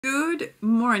Good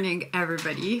morning,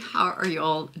 everybody. How are you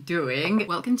all doing?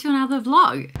 Welcome to another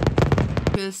vlog.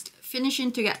 Just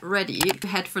finishing to get ready to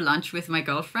head for lunch with my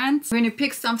girlfriends. I'm going to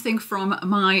pick something from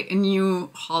my new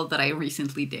haul that I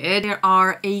recently did. There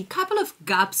are a couple of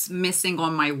gaps missing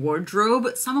on my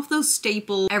wardrobe. Some of those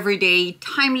staple, everyday,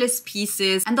 timeless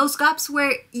pieces. And those gaps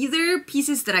were either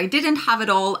pieces that I didn't have at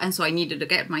all, and so I needed to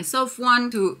get myself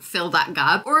one to fill that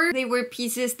gap, or they were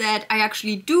pieces that I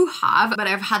actually do have, but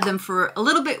I've had them for a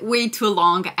little bit way too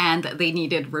long and they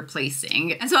needed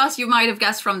replacing. And so, as you might have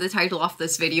guessed from the title of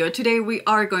this video, today we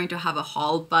are going to have a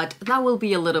haul, but that will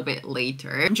be a little bit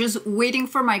later. I'm just waiting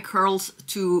for my curls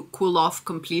to cool off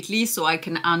completely so I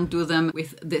can undo them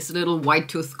with this little white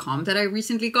tooth comb that I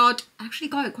recently got. I actually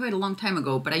got it quite a long time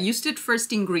ago, but I used it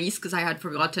first in Greece because I had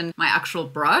forgotten my actual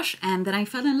brush, and then I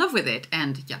fell in love with it.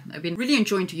 And yeah, I've been really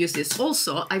enjoying to use this.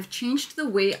 Also, I've changed the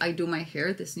way I do my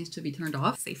hair. This needs to be turned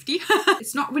off. Safety.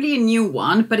 It's not really a new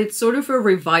one, but it's sort of a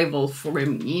revival for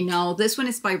me. Now, this one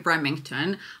is by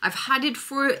Remington. I've had it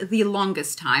for the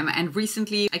longest time, and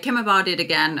recently I came about it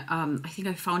again. I think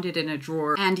I found it in a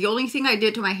drawer, and the only thing I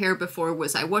did to my hair before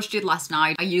was I washed it last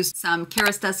night. I used some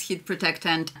Kerastase heat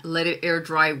protectant, let it air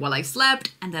dry while I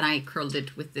slept, and then I curled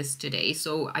it with this today.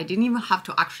 So I didn't even have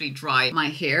to actually dry my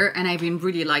hair, and I've been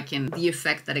really liking the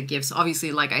effect that it gives.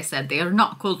 Obviously, like I said, they are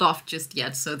not cooled off just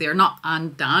yet, so they're not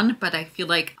undone, but I feel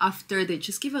like after they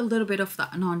just give a little bit of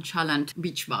that nonchalant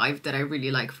beach vibe that I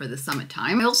really like for the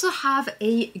summertime. I also have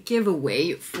a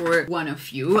giveaway for one of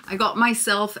you. I got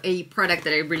myself a product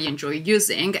that I really enjoy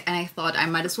using, and I thought I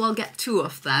might as well get two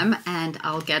of them, and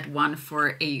I'll get one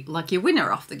for a lucky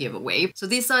winner of the giveaway. So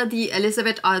these are the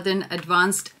Elizabeth Arden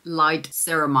Advanced Light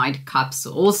Ceramide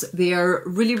capsules. They are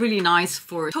really, really nice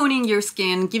for toning your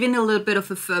skin, giving a little bit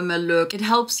of a firmer look. It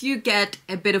helps you get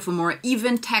a bit of a more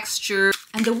even texture.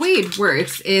 And the way it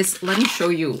works is, let me show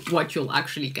you what you'll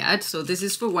actually get. So this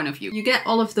is for one of you. You get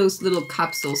all of those little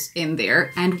capsules in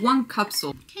there, and one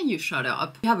capsule, can you shut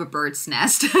up? You have a bird's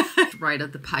nest right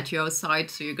at the patio outside,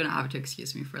 so you're gonna have to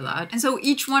excuse me for that. And so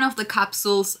each one of the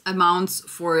capsules amounts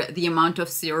for the amount of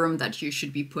serum that you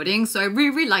should be putting. So I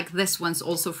really like this one's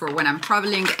also for when I'm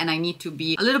traveling and I need to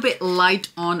be a little bit light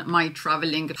on my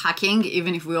traveling packing,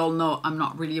 even if we all know I'm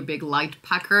not really a big light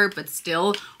packer, but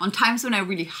still on times when I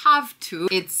really have to,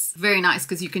 it's very nice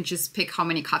because you can just pick how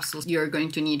many capsules you're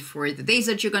going to need for the days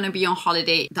that you're going to be on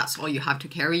holiday. That's all you have to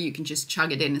carry. You can just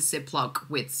chug it in a Ziploc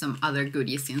with some other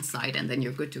goodies inside, and then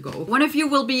you're good to go. One of you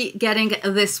will be getting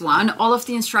this one. All of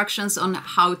the instructions on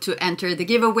how to enter the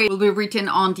giveaway will be written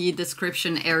on the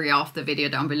description area of the video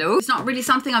down below. It's not really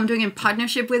something I'm doing in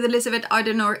partnership with Elizabeth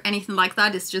Arden or anything like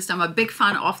that. It's just I'm a big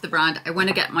fan of the brand. I want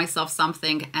to get myself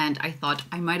something, and I thought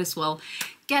I might as well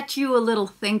get you a little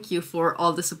thank you for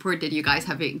all the support that you guys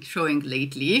have been showing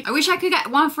lately. I wish I could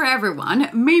get one for everyone.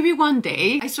 Maybe one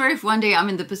day. I swear if one day I'm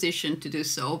in the position to do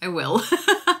so, I will.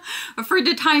 But for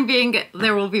the time being,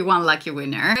 there will be one lucky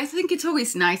winner. I think it's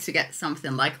always nice to get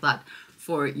something like that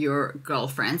for your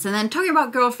girlfriends. And then talking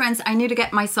about girlfriends, I need to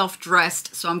get myself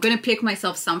dressed. So I'm gonna pick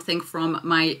myself something from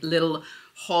my little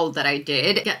haul that I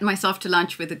did, get myself to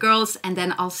lunch with the girls, and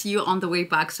then I'll see you on the way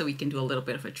back so we can do a little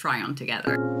bit of a try on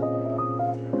together.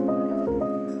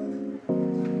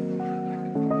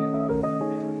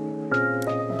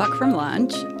 Back from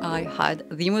lunch, I had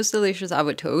the most delicious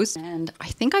avocado toast, and I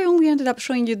think I only ended up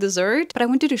showing you dessert, but I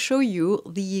wanted to show you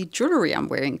the jewelry I'm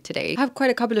wearing today. I have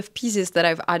quite a couple of pieces that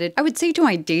I've added, I would say, to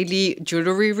my daily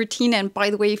jewelry routine. And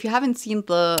by the way, if you haven't seen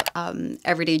the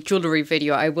everyday jewelry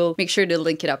video, I will make sure to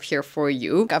link it up here for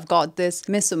you. I've got this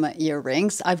Missuma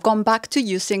earrings. I've gone back to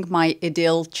using my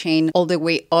Edil chain all the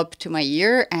way up to my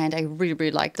ear, and I really,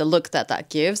 really like the look that that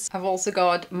gives. I've also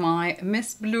got my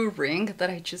Miss Blue ring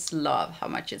that I just love how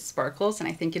much it sparkles, and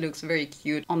I think it looks very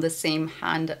cute on the same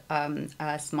hand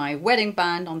as my wedding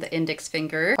band on the index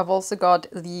finger. I've also got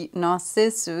the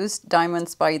Narcissus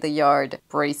Diamonds by the Yard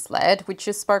bracelet, which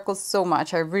just sparkles so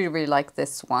much. I really, really like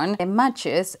this one. It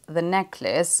matches the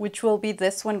necklace, which will be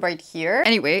this one right here.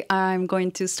 Anyway, I'm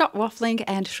going to stop waffling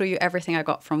and show you everything I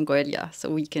got from Goelia so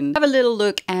we can have a little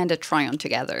look and a try on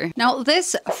together. Now,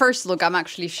 this first look I'm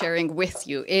actually sharing with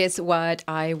you is what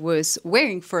I was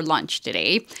wearing for lunch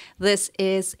today. This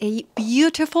is a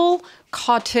beautiful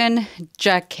cotton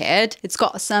jacket. It's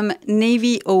got some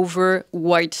navy over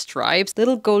white stripes,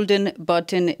 little golden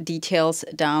button details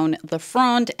down the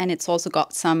front, and it's also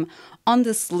got some on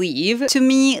the sleeve. To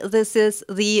me, this is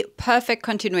the perfect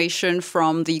continuation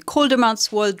from the colder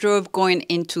months wardrobe going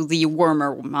into the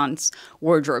warmer months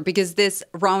wardrobe, because this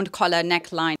round collar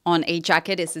neckline on a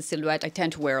jacket is a silhouette I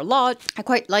tend to wear a lot. I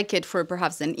quite like it for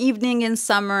perhaps an evening in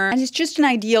summer, and it's just an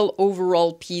ideal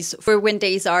overall piece for when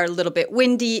days are a little bit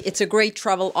windy. It's a great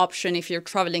travel option if you're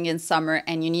traveling in summer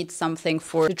and you need something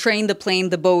for the train, the plane,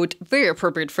 the boat. Very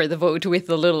appropriate for the boat with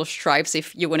the little stripes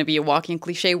if you want to be a walking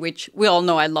cliche, which we all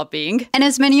know I love being. And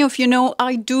as many of you know,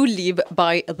 I do live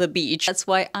by the beach. That's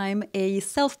why I'm a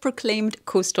self-proclaimed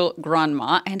coastal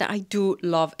grandma, and I do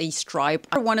love a stripe.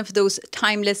 One of those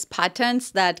timeless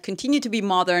patterns that continue to be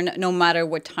modern no matter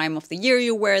what time of the year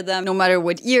you wear them, no matter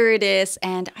what year it is.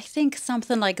 And I think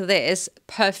something like this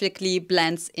perfectly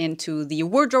blends into the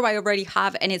wardrobe I already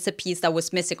have, and it's a piece that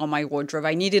was missing on my wardrobe.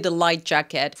 I needed a light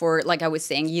jacket for, like I was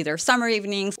saying, either summer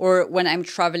evenings or when I'm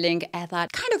traveling, and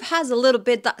that kind of has a little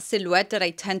bit that silhouette that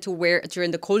I tend to wear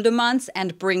during the colder months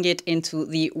and bring it into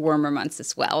the warmer months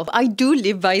as well. I do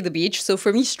live by the beach, so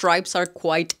for me stripes are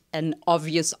quite an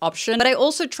obvious option, but I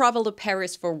also travel to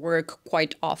Paris for work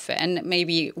quite often,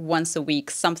 maybe once a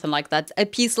week, something like that. A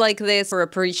piece like this for a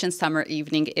Parisian summer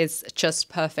evening is just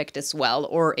perfect as well,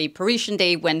 or a Parisian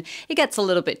day when it gets a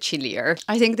little bit chillier.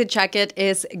 I think the jacket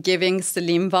is giving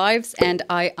Celine vibes, and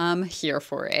I am here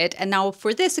for it. And now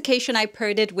for this occasion, I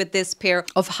paired it with this pair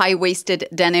of high-waisted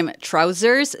denim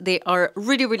trousers. They are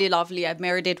really, really lovely. I've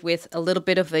married it with a little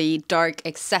bit of a dark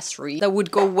accessory that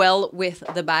would go well with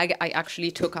the bag I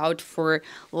actually took out for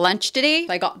lunch today.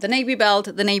 So I got the navy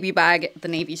belt, the navy bag, the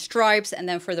navy stripes, and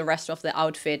then for the rest of the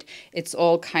outfit, it's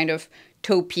all kind of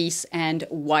toe piece and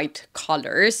white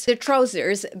colors. The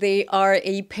trousers, they are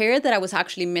a pair that I was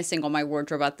actually missing on my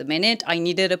wardrobe at the minute. I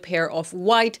needed a pair of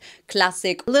white,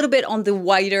 classic, a little bit on the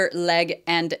wider leg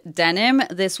and denim.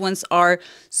 These ones are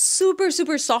super,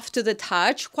 super soft to the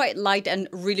touch, quite light and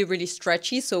really, really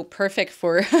stretchy. So perfect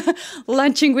for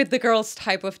lunching with the girls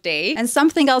type of day. And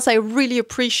something else I really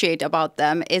appreciate about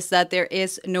them is that there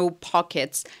is no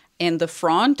pockets in the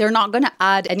front. They're not going to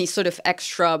add any sort of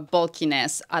extra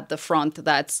bulkiness at the front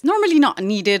that's normally not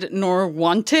needed nor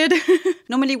wanted.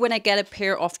 Normally when I get a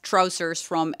pair of trousers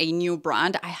from a new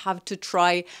brand, I have to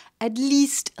try at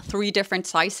least 3 different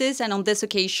sizes, and on this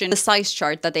occasion the size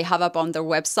chart that they have up on their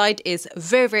website is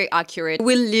very, very accurate.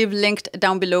 We'll leave linked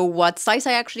down below what size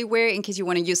I actually wear in case you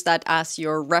want to use that as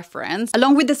your reference,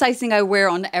 along with the sizing I wear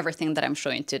on everything that I'm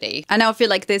showing today. And I feel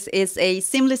like this is a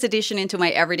seamless addition into my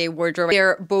everyday wardrobe.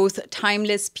 They're both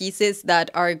timeless pieces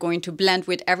that are going to blend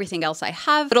with everything else I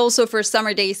have, but also for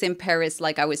summer days in Paris,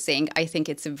 like I was saying, I think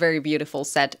it's a very beautiful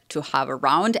set to have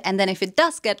around. And then if it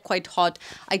does get quite hot,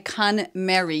 I can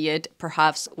marry it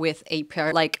perhaps with a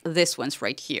pair like this one's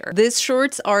right here. These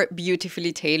shorts are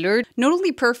beautifully tailored, not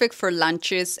only perfect for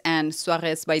lunches and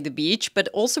soirees by the beach, but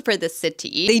also for the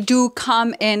city. They do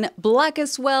come in black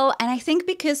as well, and I think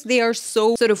because they are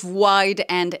so sort of wide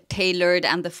and tailored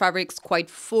and the fabric's quite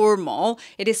formal,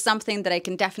 it is something that I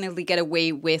can definitely get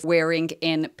away with wearing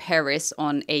in Paris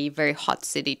on a very hot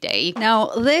city day. Now,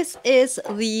 this is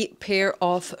the pair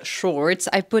of shorts.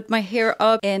 I put my hair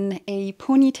up in a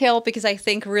ponytail because I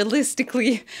think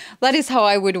realistically that is how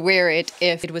I would wear it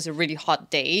if it was a really hot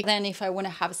day. Then if I want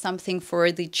to have something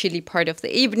for the chilly part of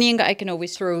the evening, I can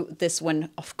always throw this one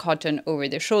of cotton over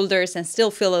the shoulders and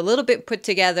still feel a little bit put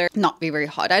together, not be very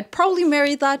hot. I'd probably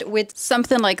marry that with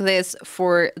something like this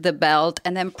for the belt,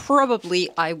 and then probably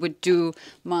I would do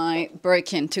my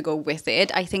Birkin to go with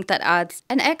it. I think that adds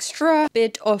an extra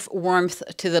bit of warmth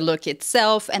to the look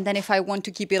itself. And then if I want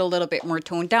to keep it a little bit more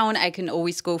toned down, I can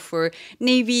always go for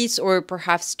navies or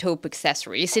perhaps taupe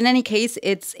accessories. In any case,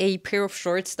 it's a pair of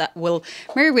shorts that will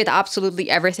marry with absolutely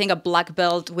everything. A black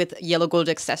belt with yellow gold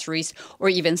accessories or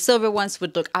even silver ones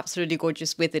would look absolutely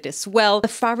gorgeous with it as well. The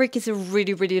fabric is a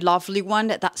really, really lovely one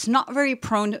that's not very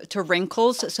prone to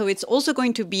wrinkles. So it's also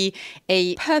going to be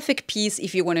a perfect piece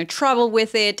if you want to travel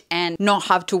with it and not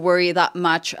have to worry that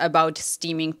much about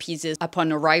steaming pieces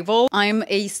upon arrival. I'm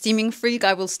a steaming freak.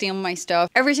 I will steam my stuff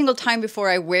every single time before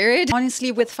I wear it.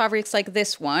 Honestly, with fabrics like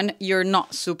this one, you're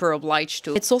not super obliged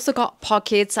to. It's also got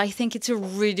pockets. I think it's a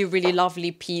really, really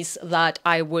lovely piece that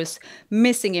I was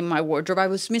missing in my wardrobe. I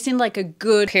was missing like a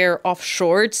good pair of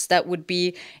shorts that would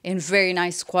be in very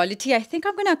nice quality. I think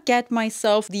I'm gonna get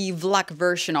myself the black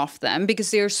version of them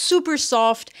because they're super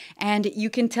soft and you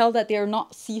can tell that they're not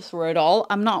not see-through at all.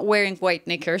 I'm not wearing white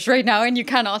knickers right now and you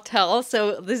cannot tell, so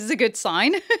this is a good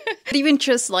sign. But even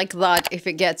just like that, if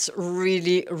it gets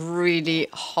really, really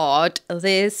hot,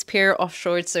 this pair of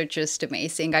shorts are just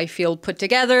amazing. I feel put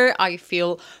together, I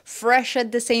feel fresh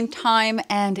at the same time,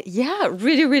 and yeah,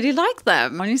 really, really like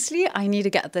them. Honestly, I need to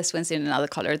get this ones in another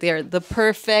color. They're the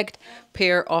perfect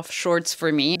pair of shorts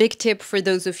for me. Big tip for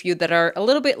those of you that are a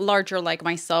little bit larger like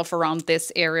myself around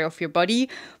this area of your body,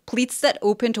 pleats that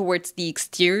open towards the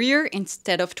exterior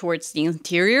instead of towards the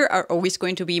interior are always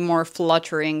going to be more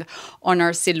flattering on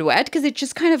our silhouette because it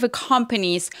just kind of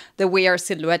accompanies the way our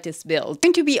silhouette is built.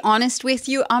 And to be honest with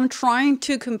you, I'm trying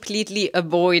to completely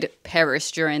avoid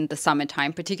Paris during the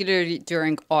summertime, particularly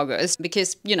during August,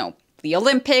 because, you know, the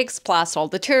Olympics, plus all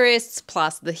the tourists,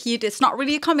 plus the heat. It's not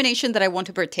really a combination that I want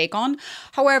to partake on.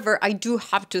 However, I do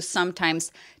have to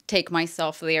sometimes take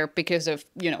myself there because of,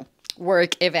 you know,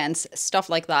 work, events, stuff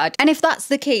like that. And if that's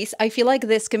the case, I feel like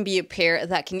this can be a pair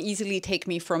that can easily take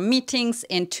me from meetings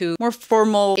into more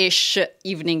formal-ish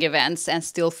evening events and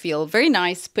still feel very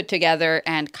nice, put together,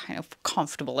 and kind of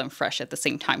comfortable and fresh at the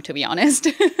same time, to be honest.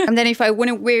 And then if I want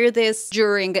to wear this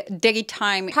during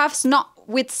daytime, perhaps not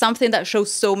with something that shows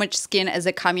so much skin as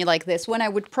a cami like this one, I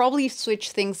would probably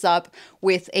switch things up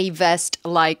with a vest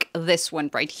like this one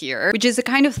right here, which is a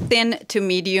kind of thin to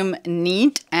medium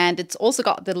knit, and it's also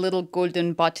got the little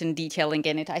golden button detailing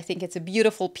in it. I think it's a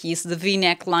beautiful piece. The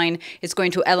V-neck line is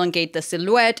going to elongate the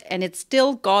silhouette, and it's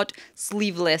still got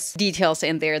sleeveless details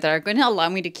in there that are going to allow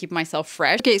me to keep myself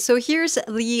fresh. Okay, so here's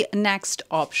the next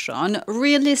option.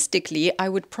 Realistically, I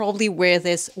would probably wear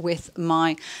this with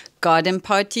my garden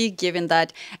party, given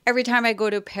that every time I go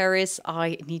to Paris,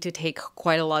 I need to take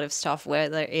quite a lot of stuff,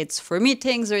 whether it's for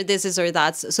meetings or this is or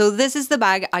that. So this is the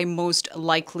bag I most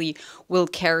likely will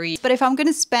carry. But if I'm going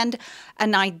to spend a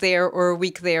night there or a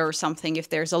week there or something, if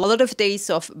there's a lot of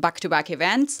days of back-to-back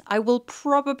events, I will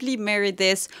probably marry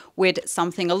this with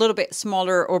something a little bit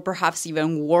smaller or perhaps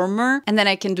even warmer. And then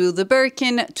I can do the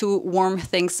Birkin to warm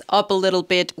things up a little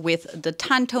bit with the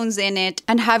tan tones in it,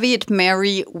 and have it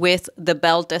marry with the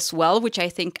belt as well, which I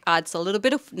think adds a little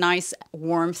bit of nice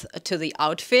warmth to the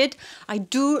outfit. I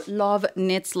do love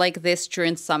knits like this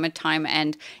during summertime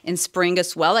and in spring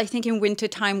as well. I think in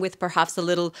wintertime, with perhaps a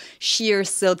little sheer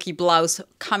silky blouse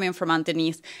coming from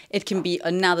underneath, it can be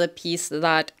another piece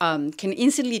that can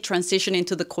instantly transition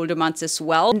into the colder months as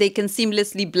well. They can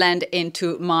seamlessly blend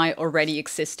into my already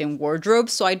existing wardrobe,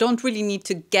 so I don't really need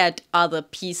to get other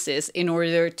pieces in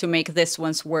order to make this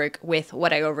one's work with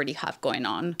what I already have going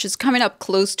on. Just coming up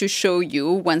close to show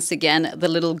you once again the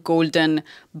little golden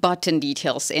button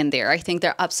details in there. I think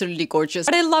they're absolutely gorgeous.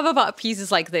 What I love about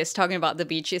pieces like this, talking about the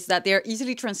beach, is that they're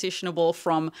easily transitionable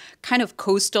from kind of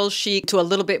coastal chic to a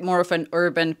little bit more of an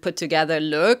urban put together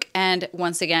look. And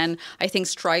once again, I think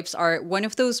stripes are one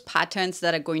of those patterns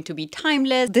that are going to be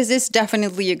timeless. This is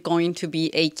definitely going to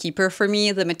be a keeper for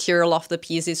me. The material of the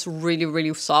piece is really,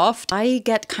 really soft. I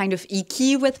get kind of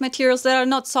icky with materials that are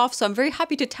not soft, so I'm very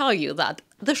happy to tell you that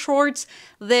the shorts,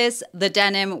 the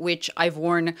denim, which I've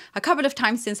worn a couple of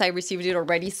times since I received it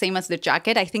already, same as the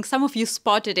jacket. I think some of you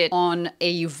spotted it on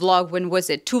a vlog, when was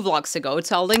it? 2 vlogs ago.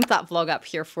 So I'll link that vlog up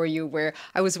here for you where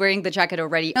I was wearing the jacket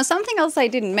already. Now, something else I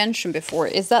didn't mention before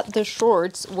is that the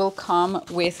shorts will come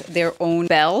with their own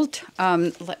belt.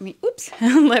 Let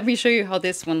me show you how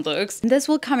this one looks. This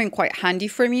will come in quite handy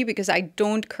for me because I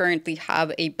don't currently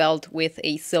have a belt with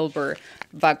a silver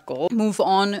buckle. Move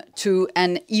on to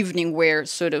an evening wear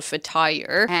sort of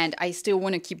attire, and I still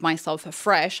want to keep myself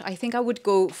fresh. I think I would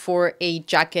go for a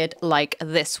jacket like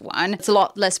this one. It's a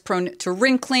lot less prone to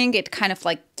wrinkling. It kind of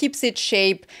like keeps its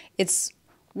shape. It's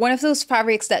one of those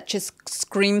fabrics that just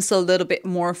screams a little bit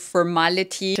more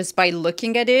formality just by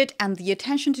looking at it, and the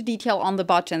attention to detail on the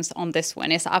buttons on this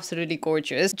one is absolutely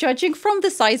gorgeous. Judging from the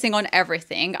sizing on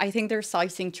everything, I think their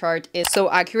sizing chart is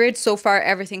so accurate. So far,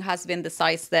 everything has been the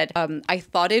size that I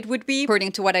thought it would be,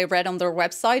 according to what I read on their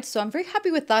website. So I'm very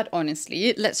happy with that,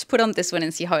 honestly. Let's put on this one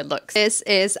and see how it looks. This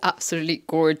is absolutely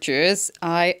gorgeous.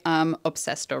 I am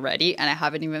obsessed already, and I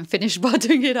haven't even finished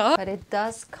buttoning it up. But it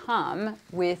does come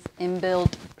with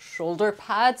inbuilt shoulder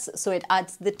pads, so it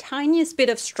adds the tiniest bit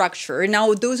of structure.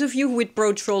 Now, those of you with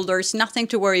broad shoulders, nothing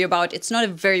to worry about. It's not a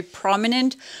very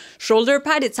prominent shoulder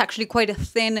pad. It's actually quite a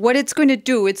thin. What it's going to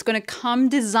do, it's going to come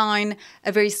design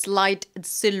a very slight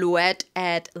silhouette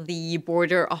at the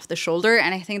border of the shoulder,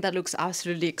 and I think that looks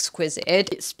absolutely exquisite.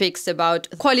 It speaks about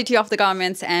the quality of the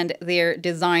garments and their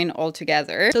design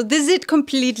altogether. So this is it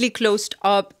completely closed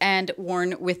up and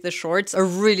worn with the shorts. A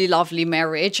really lovely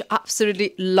marriage.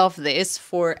 Absolutely love this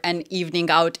for an evening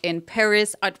out in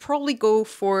Paris. I'd probably go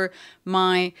for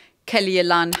my Kelly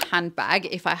Elan handbag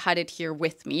if I had it here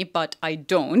with me, but I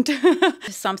don't.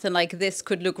 Something like this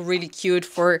could look really cute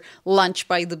for lunch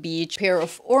by the beach. Pair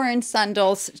of orange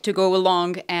sandals to go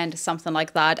along and something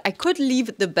like that. I could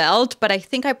leave the belt, but I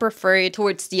think I prefer it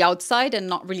towards the outside and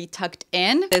not really tucked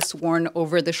in. This worn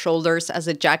over the shoulders as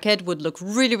a jacket would look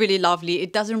really, really lovely.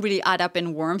 It doesn't really add up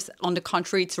in warmth. On the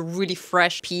contrary, it's a really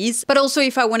fresh piece. But also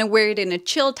if I want to wear it in a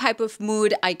chill type of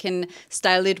mood, I can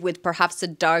style it with perhaps a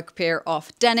dark pair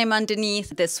of denim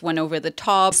underneath, this one over the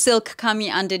top, silk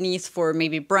cami underneath for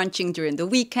maybe brunching during the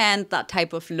weekend, that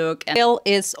type of look. And frill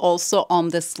is also on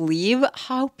the sleeve.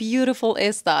 How beautiful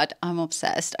is that? I'm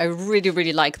obsessed. I really,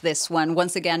 really like this one.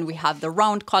 Once again, we have the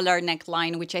round collar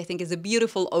neckline, which I think is a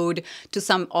beautiful ode to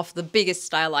some of the biggest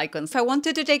style icons. If I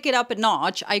wanted to take it up a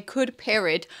notch, I could pair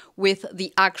it with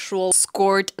the actual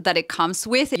skirt that it comes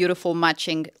with. Beautiful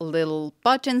matching little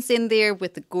buttons in there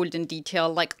with the golden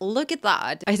detail. Like, look at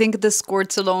that. I think the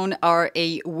skirts alone are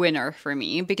a winner for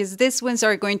me, because these ones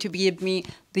are going to give me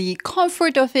the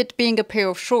comfort of it being a pair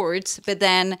of shorts, but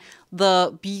then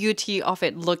the beauty of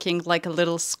it looking like a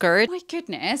little skirt. My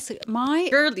goodness, my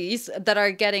girlies that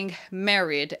are getting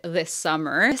married this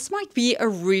summer, this might be a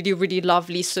really, really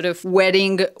lovely sort of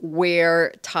wedding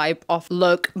wear type of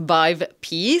look vibe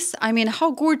piece. I mean,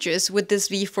 how gorgeous would this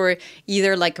be for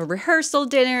either like a rehearsal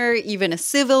dinner, even a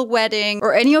civil wedding,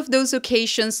 or any of those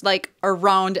occasions like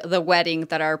around the wedding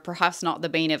that are perhaps not the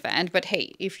main event. But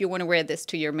hey, if you want to wear this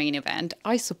to your main event,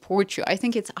 I support you. I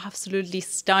think it's absolutely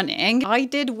stunning. I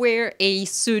did wear a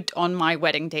suit on my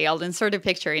wedding day. I'll insert a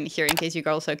picture in here in case you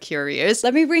girls are curious.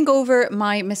 Let me bring over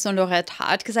my Maison Lorette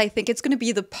hat because I think it's going to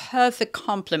be the perfect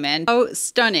complement. How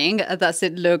stunning does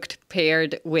it look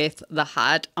paired with the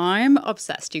hat? I'm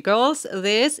obsessed, you girls.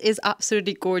 This is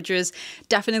absolutely gorgeous.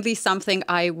 Definitely something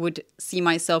I would see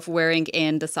myself wearing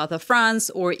in the south of France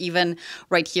or even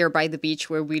right here by the beach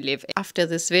where we live. After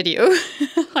this video,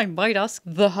 I might ask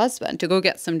the husband to go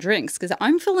get some drinks because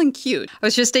I'm feeling cute. I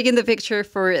was just taking the picture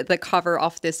for the cover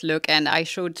of this look and I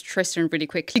showed Tristan really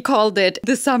quick. He called it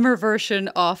the summer version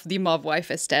of the mob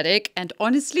wife aesthetic, and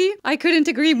honestly, I couldn't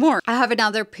agree more. I have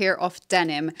another pair of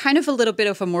denim, kind of a little bit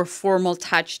of a more formal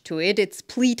touch to it. It's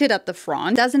pleated at the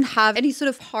front, doesn't have any sort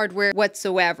of hardware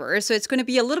whatsoever, so it's going to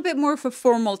be a little bit more of a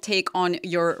formal take on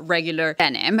your regular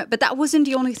denim. But that wasn't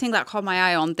the only thing that caught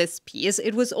my eye on this piece.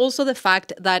 It was also the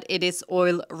fact that it is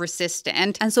oil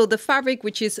resistant, and so the fabric,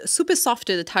 which is super soft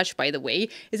to the touch by the way,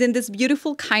 is in this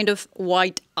beautiful kind of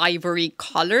white ivory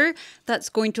color that's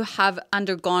going to have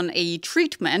undergone a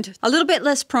treatment, a little bit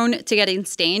less prone to getting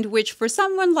stained, which for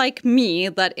someone like me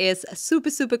that is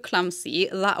super clumsy,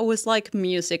 that was like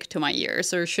music to my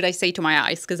ears, or should I say to my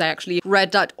eyes, because I actually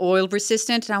read that oil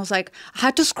resistant and I was like, I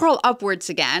had to scroll upwards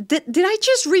again. Did I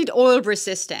just read oil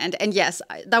resistant? And yes,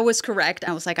 that was correct.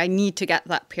 I was like, I need to get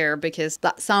that pair because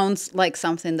that sounds like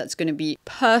something that's going to be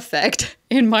perfect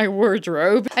in my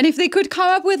wardrobe. And if they could come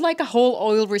up with like a whole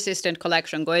oil resistant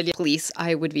collection, please,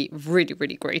 I would be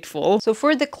really grateful. So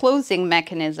for the closing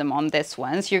mechanism on this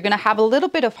one, so you're gonna have a little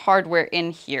bit of hardware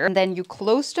in here, and then you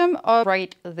close them up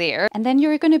right there, and then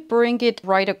you're gonna bring it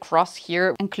right across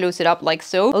here and close it up like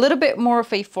so. A little bit more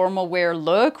of a formal wear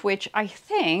look, which I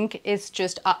think is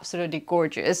just absolutely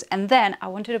gorgeous. And then I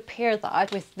wanted to pair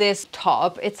that with this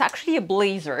top. It's actually a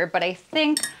blazer, but I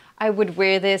think I would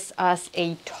wear this as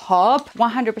a top,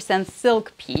 100%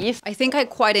 silk piece. I think I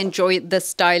quite enjoy the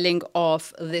styling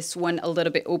of this one, a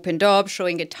little bit opened up,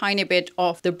 showing a tiny bit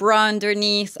of the bra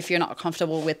underneath. If you're not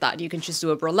comfortable with that, you can just do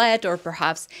a bralette or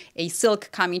perhaps a silk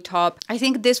cami top. I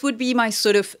think this would be my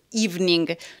sort of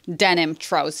evening denim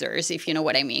trousers, if you know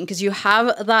what I mean, because you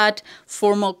have that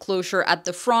formal closure at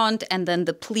the front and then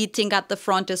the pleating at the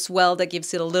front as well. That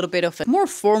gives it a little bit of a more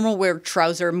formal wear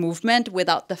trouser movement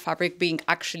without the fabric being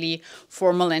actually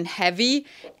formal and heavy.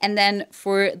 And then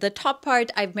for the top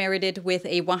part, I've married it with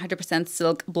a 100%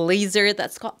 silk blazer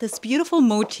that's got this beautiful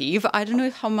motif. I don't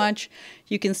know how much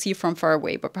you can see from far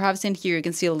away, but perhaps in here you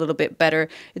can see a little bit better.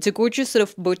 It's a gorgeous sort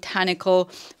of botanical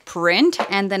print,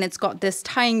 and then it's got this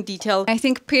tying detail. I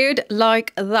think paired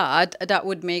like that, that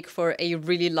would make for a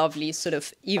really lovely sort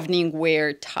of evening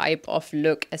wear type of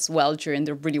look as well during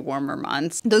the really warmer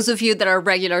months. Those of you that are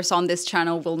regulars on this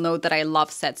channel will know that I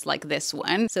love sets like this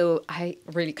one. So I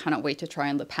really cannot wait to try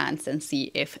on the pants and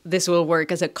see if this will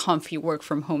work as a comfy work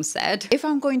from home set. If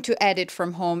I'm going to edit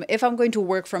from home, if I'm going to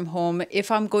work from home, if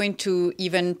I'm going to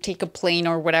even take a plane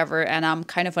or whatever, and I'm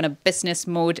kind of on a business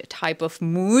mode type of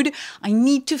mood, I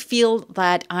need to feel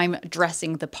that I'm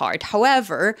dressing the part.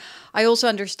 However, I also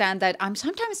understand that I'm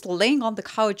sometimes laying on the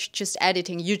couch just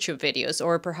editing YouTube videos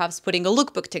or perhaps putting a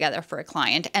lookbook together for a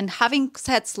client, and having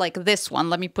sets like this one,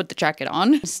 let me put the jacket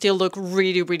on, still look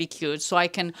really, really cute. So I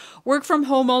can work from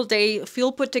home all day,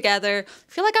 feel put together,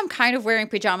 feel like I'm kind of wearing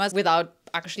pajamas without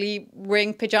actually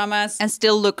wearing pajamas, and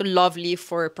still look lovely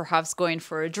for perhaps going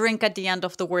for a drink at the end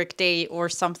of the workday or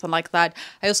something like that.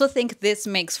 I also think this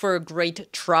makes for a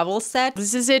great travel set.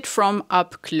 This is it from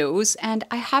up close, and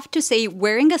I have to say,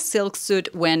 wearing a silk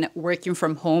suit when working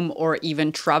from home or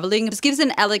even traveling, this gives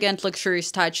an elegant,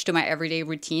 luxurious touch to my everyday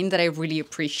routine that I really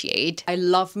appreciate. I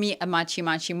love me a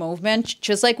matchy movement,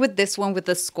 just like with this one with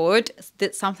the skirt.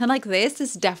 Something like this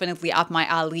is definitely up my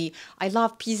alley. I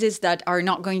love pieces that are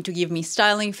not going to give me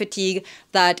styling fatigue,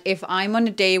 that if I'm on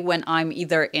a day when I'm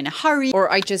either in a hurry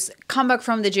or I just come back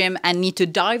from the gym and need to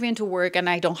dive into work and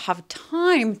I don't have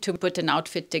time to put an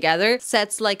outfit together,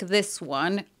 sets like this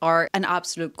one are an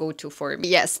absolute go-to for me.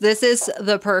 Yes, this is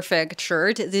the perfect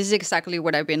shirt. This is exactly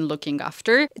what I've been looking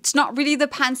after. It's not really the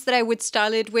pants that I would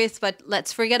style it with, but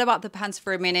let's forget about the pants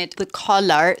for a minute. The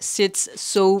collar sits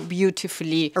so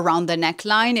beautifully around the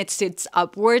neckline. It sits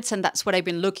upwards, and that's what I've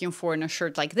been looking for in a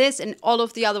shirt like this. And all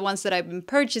of the other ones that I've been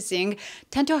purchasing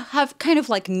tend to have kind of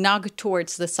like nug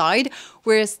towards the side,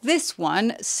 whereas this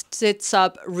one sits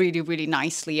up really, really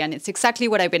nicely, and it's exactly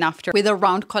what I've been after, with a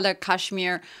round collar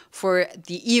cashmere for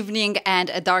the evening and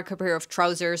a darker pair of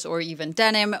trousers or even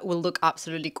denim will look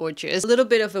absolutely gorgeous. A little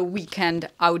bit of a weekend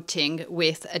outing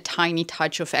with a tiny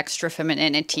touch of extra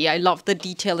femininity. I love the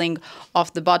detailing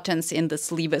of the buttons in the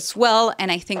sleeve as well,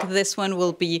 and I think this one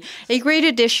will be a great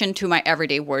addition to my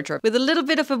everyday wardrobe with a little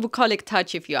bit of a bucolic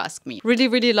touch, if you ask me. Really,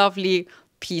 really lovely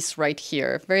piece right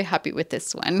here. Very happy with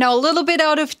this one. Now, a little bit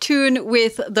out of tune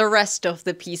with the rest of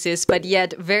the pieces, but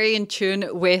yet very in tune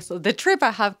with the trip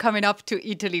I have coming up to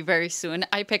Italy very soon.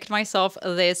 I picked myself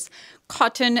this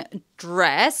cotton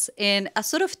dress in a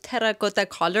sort of terracotta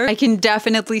color. I can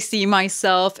definitely see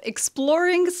myself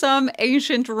exploring some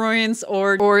ancient ruins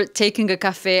or taking a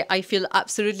cafe. I feel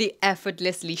absolutely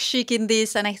effortlessly chic in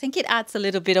this, and I think it adds a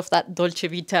little bit of that Dolce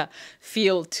Vita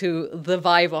feel to the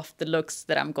vibe of the looks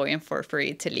that I'm going for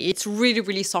Italy. It's really,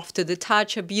 really soft to the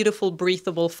touch, a beautiful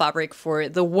breathable fabric for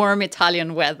the warm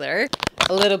Italian weather.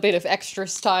 A little bit of extra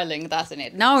styling, doesn't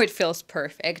it? Now it feels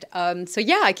perfect. So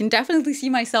yeah, I can definitely see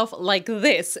myself like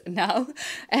this now,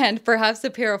 and perhaps a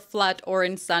pair of flat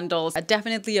orange sandals.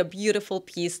 Definitely a beautiful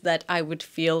piece that I would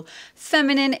feel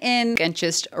feminine in and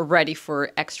just ready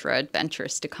for extra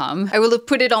adventures to come. I will have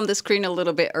put it on the screen a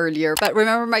little bit earlier, but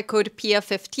remember, my code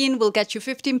PIA15 will get you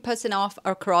 15% off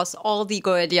across all the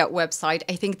Goelia website.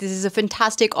 I think this is a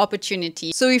fantastic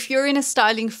opportunity. So if you're in a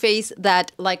styling phase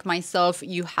that, like myself,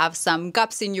 you have some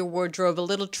gaps in your wardrobe, a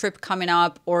little trip coming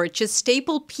up, or just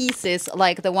staple pieces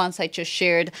like the ones I just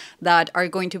shared that are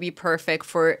going to be perfect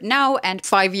for now and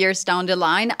 5 years down the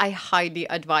line, I highly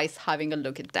advise having a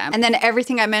look at them. And then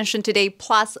everything I mentioned today,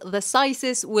 plus the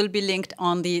sizes, will be linked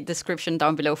on the description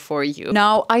down below for you.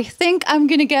 Now, I think I'm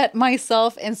gonna get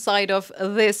myself inside of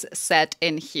this set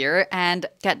in here and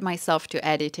get myself to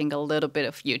editing a little bit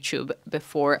of YouTube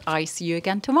before I see you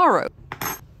again tomorrow.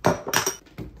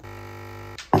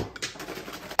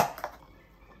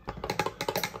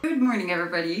 Good morning,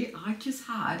 everybody. I just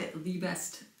had the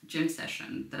best gym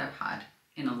session that I've had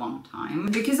in a long time.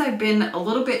 Because I've been a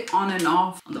little bit on and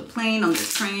off on the plane, on the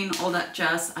train, all that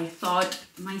jazz, I thought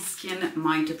my skin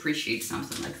might appreciate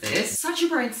something like this. Such a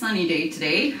bright sunny day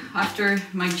today. After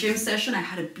my gym session, I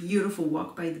had a beautiful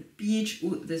walk by the beach.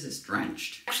 Ooh, this is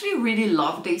drenched. I actually really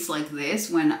love days like this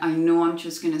when I know I'm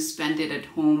just gonna spend it at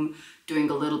home doing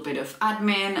a little bit of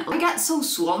admin. I got so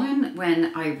swollen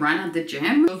when I ran at the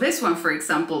gym. So this one, for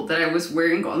example, that I was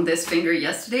wearing on this finger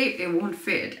yesterday, it won't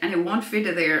fit, and it won't fit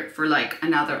there for like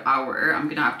another hour. I'm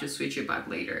gonna have to switch it back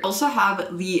later. Also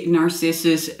have the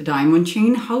Narcissus diamond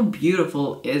chain. How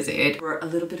beautiful is it? For a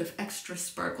little bit of extra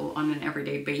sparkle on an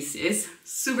everyday basis.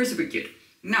 Super, super cute.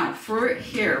 Now for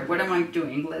hair, what am I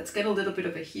doing? Let's get a little bit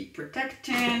of a heat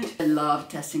protectant. I love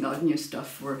testing out new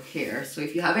stuff for hair. So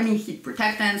if you have any heat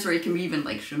protectants, or it can be even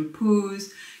like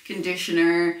shampoos,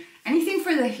 conditioner, anything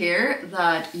for the hair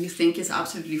that you think is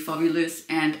absolutely fabulous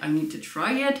and I need to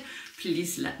try it,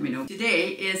 please let me know. Today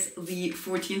is the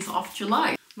 14th of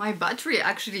July. My battery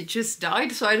actually just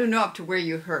died, so I don't know up to where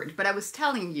you heard, but I was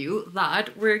telling you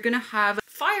that we're gonna have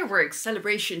fireworks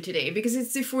celebration today because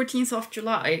it's the 14th of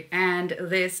July, and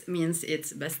this means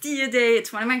it's Bastille Day.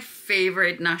 It's one of my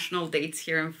favorite national dates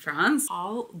here in France.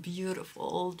 How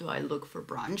beautiful do I look for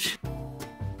brunch?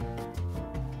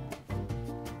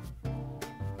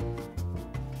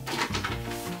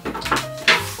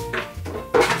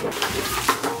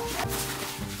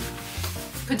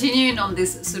 Continuing on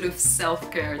this sort of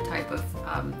self-care type of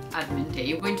admin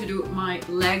day, I'm going to do my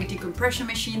leg decompression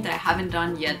machine that I haven't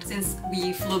done yet since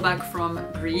we flew back from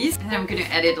Greece. And I'm going to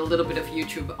edit a little bit of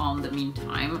YouTube on the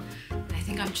meantime. I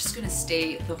think I'm just going to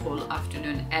stay the whole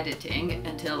afternoon editing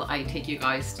until I take you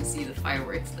guys to see the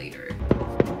fireworks later.